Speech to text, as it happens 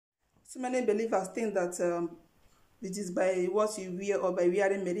So many believers think that it is by what you wear or by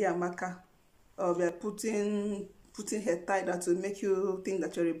wearing Mary Amaka or by putting her tie that will make you think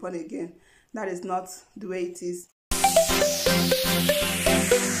that you're born again. That is not the way it is.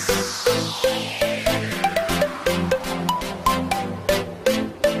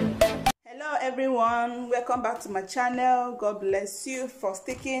 Hello everyone, welcome back to my channel. God bless you for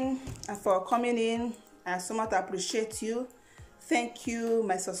sticking and for coming in. I so much appreciate you. Thank you,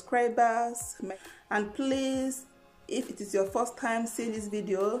 my subscribers. And please, if it is your first time seeing this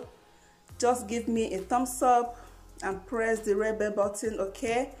video, just give me a thumbs up and press the red bell button,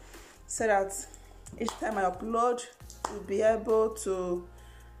 okay? So that each time I upload, you'll be able to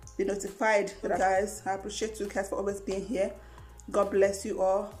be notified. Guys, I appreciate you guys for always being here. God bless you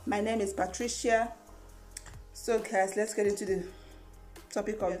all. My name is Patricia. So guys, let's get into the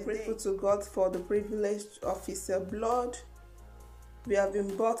topic of grateful to God for the privilege of his blood. We have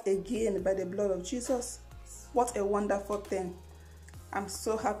been bought again by the blood of Jesus. What a wonderful thing. I'm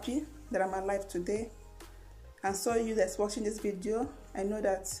so happy that I'm alive today. And so you that's watching this video, I know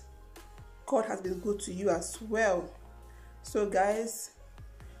that God has been good to you as well. So guys,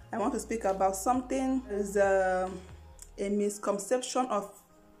 I want to speak about something. There's a misconception of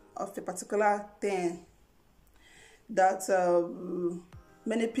a particular thing that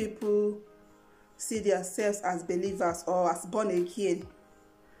many people see themselves as believers or as born again.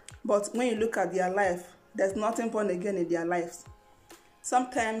 But when you look at their life, there's nothing born again in their lives.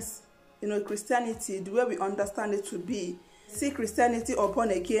 Sometimes, Christianity, the way we understand it to be, see Christianity or born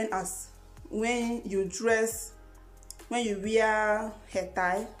again as when you dress, when you wear hair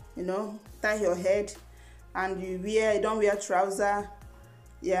tie, tie your head, and you don't wear trouser,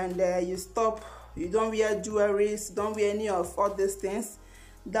 and you don't wear jewelry, don't wear any of all these things.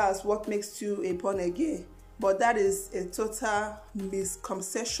 That's what makes you a born again. But that is a total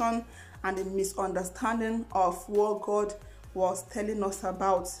misconception and a misunderstanding of what God was telling us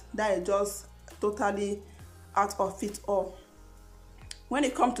about. That is just totally out of it all. When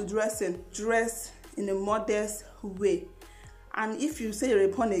it comes to dressing, dress in a modest way. And if you say you're a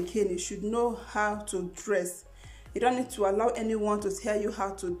born again, you should know how to dress. You don't need to allow anyone to tell you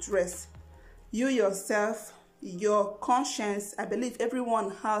how to dress. You yourself, your conscience, I believe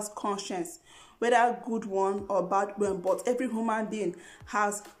everyone has conscience, whether a good one or bad one, but every human being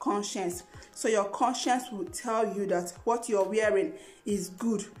has conscience. So your conscience will tell you that what you're wearing is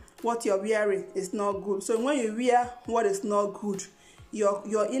good, what you're wearing is not good. So when you wear what is not good,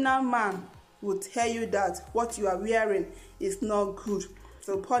 your inner man will tell you that what you are wearing is not good.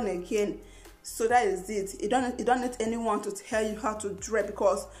 So born again, so that is it. You don't need anyone to tell you how to dress,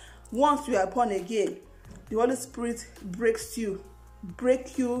 because once you are born again, the Holy Spirit break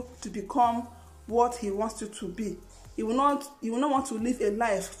you to become what he wants you to be. You will not want to live a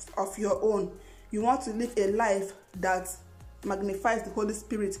life of your own. You want to live a life that magnifies the Holy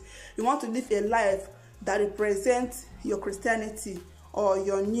Spirit. You want to live a life that represents your Christianity or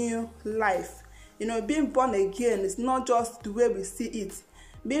your new life. Being born again is not just the way we see it.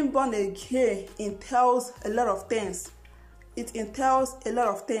 Being born again entails a lot of things. It entails a lot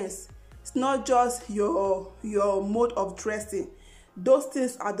of things. It's not just your mode of dressing. Those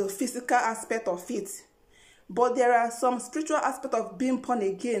things are the physical aspect of it. But there are some spiritual aspects of being born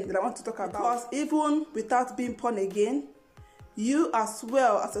again that I want to talk about. Because even without being born again, you as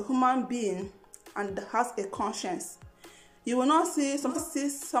well as a human being and has a conscience, you will not see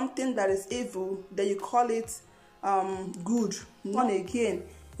something that is evil, that you call it good. Born again,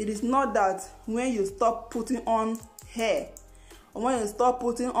 it is not that when you stop putting on hair, or when you stop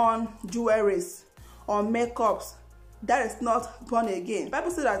putting on jewelries or makeups, that is not born again. The Bible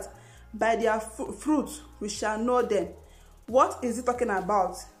says that by their fruit we shall know them. What is it talking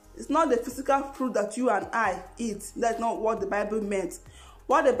about? It's not the physical fruit that you and I eat. That's not what the Bible meant.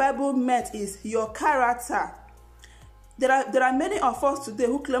 What the Bible meant is your character. There are many of us today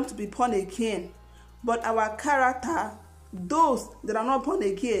who claim to be born again, but our character, those that are not born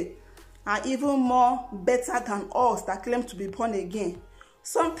again, are even more better than us that claim to be born again.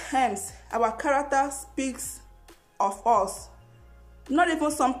 Sometimes our character speaks of us. Not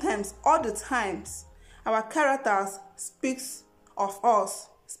even sometimes, all the times. Our characters speaks of us,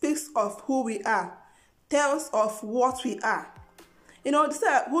 speaks of who we are, tells of what we are. They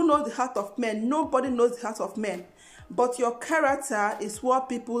say, who knows the heart of men? Nobody knows the heart of men. But your character is what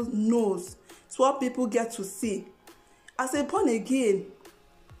people knows. It's what people get to see. As a born again,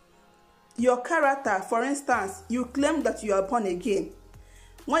 your character, for instance, you claim that you are born again.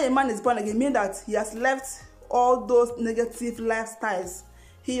 When a man is born again, it means that he has left all those negative lifestyles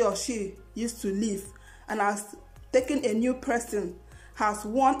he or she used to live and has taken a new person, has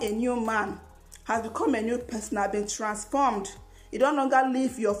won a new man, has become a new person, has been transformed. You don't longer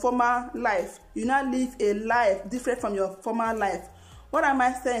live your former life. You now live a life different from your former life. What am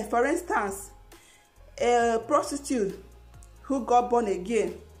I saying? For instance, a prostitute who got born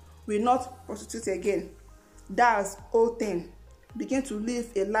again will not prostitute again. That's old thing. Begin to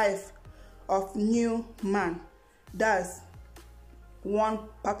live a life of new man. That's one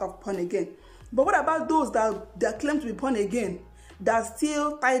part of born again. But what about those that claim to be born again, that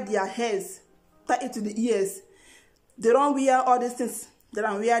still tie their hairs, tie it to the ears? They don't wear all these things. They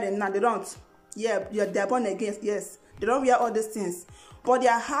don't wear them now. They don't. Yeah, they're born again. Yes, they don't wear all these things. But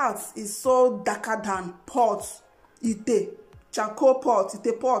their heart is so darker than pot. Ite. Charcoal pot.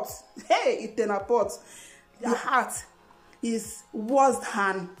 Ite pot. Hey, ite na pot. Their heart is worse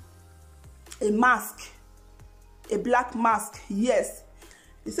than a mask. A black mask. Yes.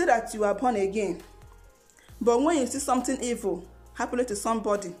 You say that you are born again. But when you see something evil happening to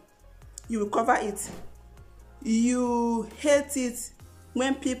somebody, you will cover it. You hate it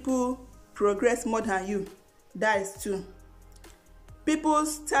when people progress more than you. That is true.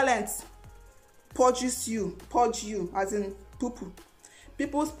 People's talent purge you, as in poo-poo.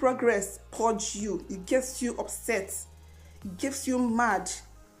 People's progress purge you. It gets you upset. It gets you mad.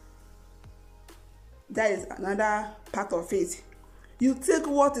 That is another part of it. You take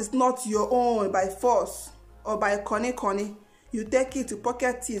what is not your own by force or by conny. You take it to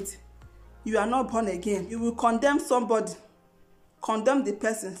pocket it. You are not born again. You will condemn somebody, condemn the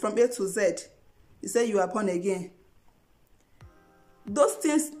person from A to Z. You say you are born again. Those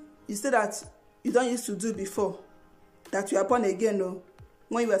things you say that you don't used to do before, that you are born again, no,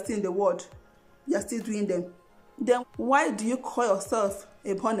 when you are still in the world, you are still doing them. Then why do you call yourself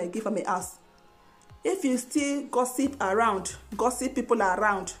a born again, if I may ask? If you still gossip people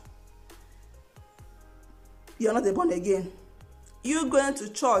around, you are not a born again. You going to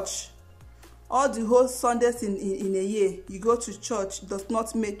church all the whole Sundays in a year, you go to church, does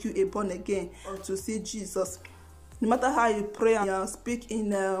not make you a born again or to see Jesus. No matter how you pray and speak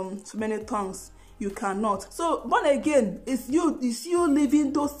in so many tongues, you cannot. So born again is you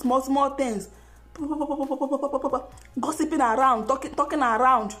living those small things, gossiping around, talking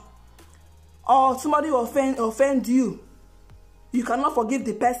around, or somebody offend you. You cannot forgive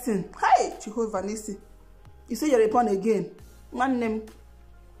the person. Hey, Jehovah Nissi. You say you're a born again. One name,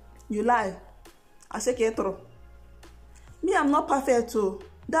 you lie. I say me, I'm not perfect too.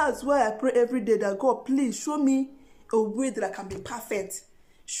 That's why I pray every day that God, please show me a way that I can be perfect.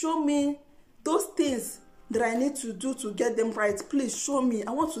 Show me those things that I need to do to get them right. Please show me.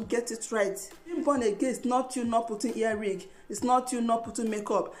 I want to get it right. Being born again is not you not putting earring. It's not you not putting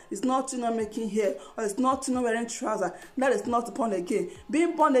makeup. It's not you not making hair. Or it's not you not wearing trousers. That is not born again.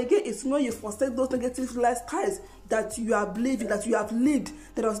 Being born again is when you forsake those negative lifestyles that you are living, that you have lived,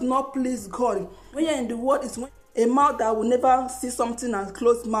 that does not please God. When you're in the world, it's when a mouth that will never see something and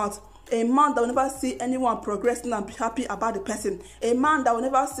close mouth. A man that will never see anyone progressing and be happy about the person. A man that will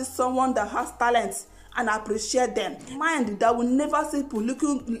never see someone that has talents and appreciate them. Mind that will never see people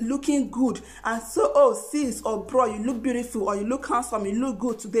looking good and so, oh sis or bro, you look beautiful or you look handsome, you look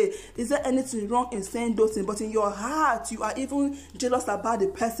good today. Is there anything wrong in saying those things? But in your heart, you are even jealous about the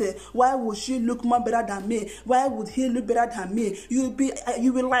person. Why would she look more better than me? Why would he look better than me? You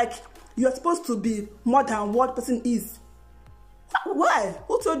will like, you are supposed to be more than what person is. Why?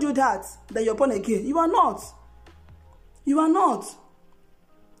 Who told you that you're born again? You are not. You are not.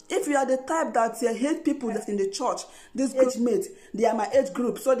 If you are the type that hate people that's in the church, this age mate, they are my age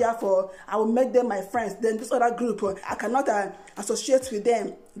group, so therefore I will make them my friends. Then this other group, I cannot associate with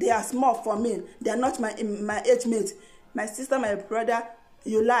them. They are small for me. They are not my age mate. My sister, my brother,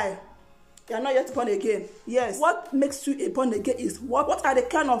 you lie. You are not yet born again. Yes. What makes you a born again is what are the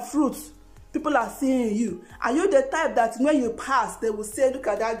kind of fruits people are seeing you? Are you the type that when you pass, they will say, look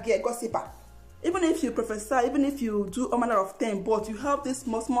at that girl, gossiper? Even if you prophesy, even if you do all manner of things, but you have this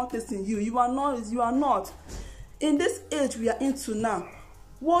small things in you, you are not. In this age we are into now,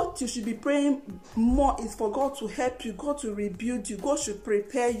 what you should be praying more is for God to help you, God to rebuild you, God should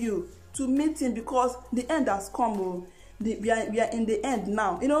prepare you to meet him, because the end has come. We are in the end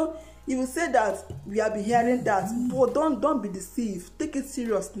now. You know, you will say that we have been hearing that, but don't be deceived. Take it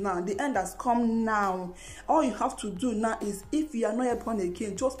serious now. The end has come now. All you have to do now is, if you are not yet born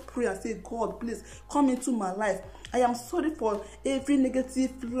again, just pray and say, God, please come into my life. I am sorry for every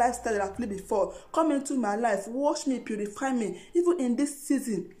negative lifestyle that I've lived before. Come into my life, wash me, purify me. Even in this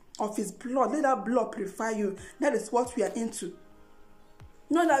season of his blood, let that blood purify you. That is what we are into.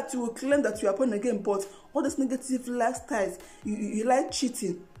 Not that you will claim that you are born again, but all these negative lifestyles, you like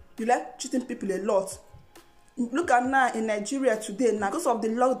cheating. You like cheating people a lot. Look at now in Nigeria today, now because of the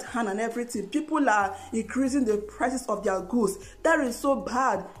lockdown and everything, people are increasing the prices of their goods. That is so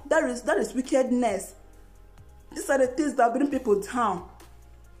bad. That is wickedness. These are the things that bring people down.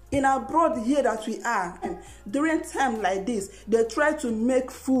 In abroad here that we are, and during time like this, they try to make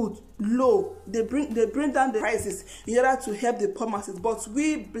food low. They bring down the prices in order to help the poor masses. But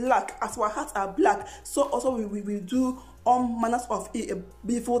we black, as our hearts are black, so also we will do all manners of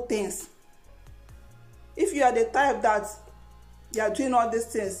evil things. If you are the type that you are doing all these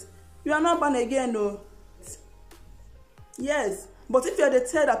things, you are not born again, no. Yes, but if you are the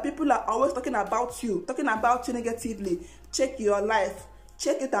type that people are always talking about you negatively, check your life,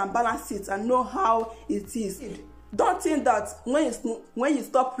 check it and balance it, and know how it is. Don't think that when you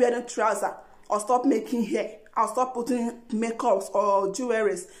stop wearing trousers or stop making hair or stop putting makeups or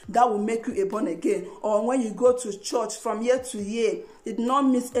jewelries, that will make you a born again. Or when you go to church from year to year, you do not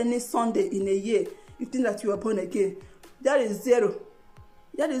miss any Sunday in a year, you think that you are born again. That is zero.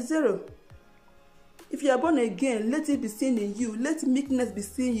 That is zero. If you are born again, let it be seen in you. Let meekness be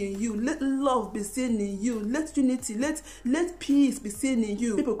seen in you. Let love be seen in you. Let unity, let peace be seen in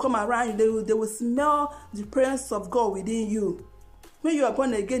you. People come around you, they will smell the presence of God within you. When you are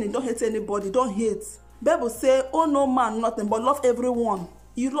born again, you don't hate anybody. Don't hate. Bible say, "Oh no man, nothing, but love everyone."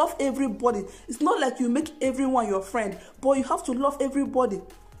 You love everybody. It's not like you make everyone your friend, but you have to love everybody.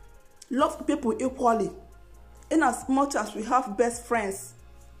 Love people equally. In as much as we have best friends,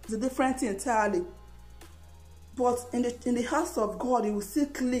 it's a different thing entirely. But in the house of God, you will see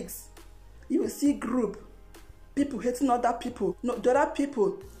cliques, you will see group, people hating other people, no, the other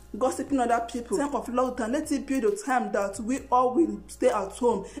people gossiping other people. Time of lockdown, let it be the time that we all will stay at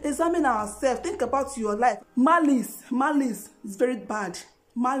home. Examine ourselves. Think about your life. Malice is very bad.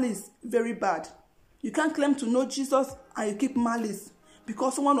 Malice, very bad. You can't claim to know Jesus and you keep malice.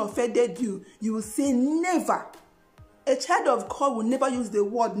 Because someone offended you, you will say never. A child of God will never use the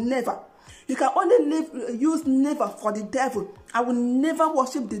word never. You can only use never for the devil. I will never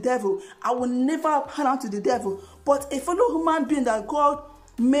worship the devil. I will never hand out to the devil. But a fellow human being that God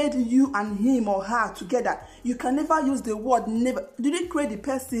made you and him or her together, you can never use the word never. Did you create the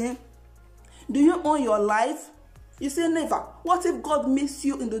person? Do you own your life? You say never. What if God meets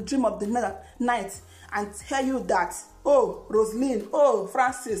you in the dream of the night and tell you that, oh, Roseline, oh,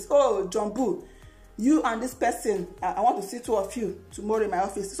 Francis, oh, John Boo, you and this person, I want to see two of you tomorrow in my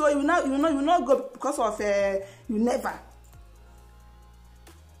office. So you will not go because of you never.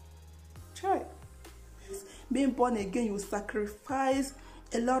 Try. Being born again, you sacrifice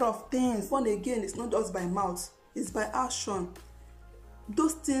a lot of things. Born again is not just by mouth, it's by action.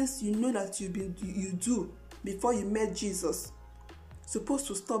 Those things you know that you do before you met Jesus, supposed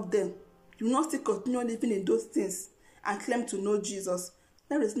to stop them. You will not still continue living in those things and claim to know Jesus.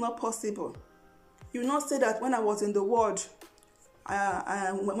 That is not possible. You will not say that when I was in the world, when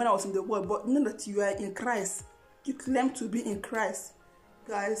I was in the world, but know that you are in Christ. You claim to be in Christ.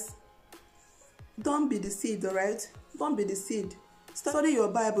 Guys, don't be deceived, alright? Don't be deceived. Study your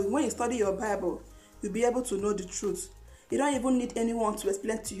Bible. When you study your Bible, you'll be able to know the truth. You don't even need anyone to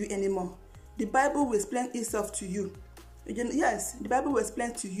explain to you anymore. The Bible will explain itself to you. Yes, the Bible will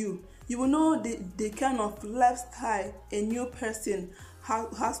explain to you. You will know the kind of lifestyle a new person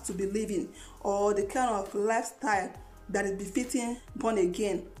has to be living, or the kind of lifestyle that is befitting born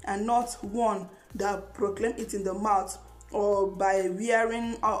again, and not one that proclaim it in the mouth or by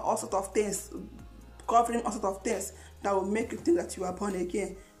wearing all sorts of things, covering all sorts of things that will make you think that you are born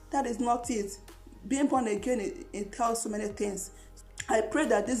again. That is not it. Being born again, it tells so many things. I pray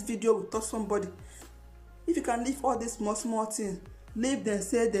that this video will touch somebody. If you can leave all these small things, leave them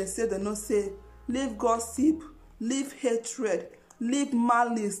say, they not say, leave gossip, leave hatred, leave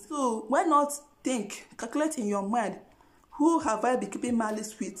malice. So why not think, calculate in your mind, who have I been keeping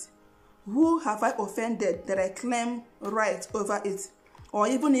malice with? Who have I offended that I claim right over it? Or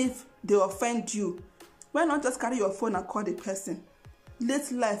even if they offend you, why not just carry your phone and call the person?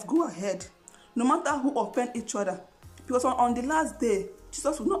 Let life go ahead. No matter who offend each other. Because on the last day,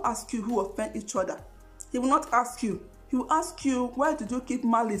 Jesus will not ask you who offend each other. He will not ask you. He will ask you, why did you keep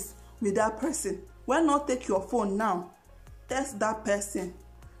malice with that person? Why not take your phone now? Test that person.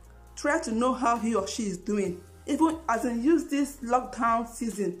 Try to know how he or she is doing. Even as in use this lockdown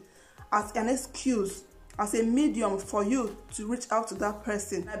season as an excuse, as a medium for you to reach out to that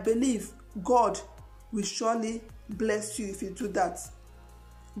person. I believe God will surely bless you if you do that.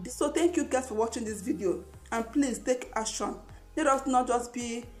 So thank you guys for watching this video, and please take action. Let us not just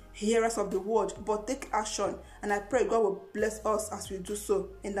be hearers of the word, but take action, and I pray God will bless us as we do so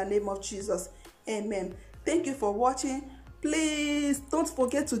in the name of Jesus. Amen. Thank you for watching. Please don't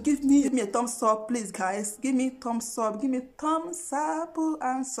forget to give me a thumbs up, please guys. Give me thumbs up,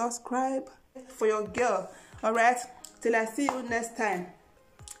 and subscribe for your girl. All right, till I see you next time.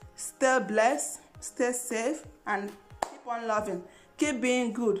 Stay blessed, stay safe, and keep on loving. Keep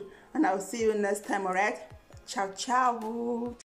being good, and I'll see you next time. All right, ciao ciao.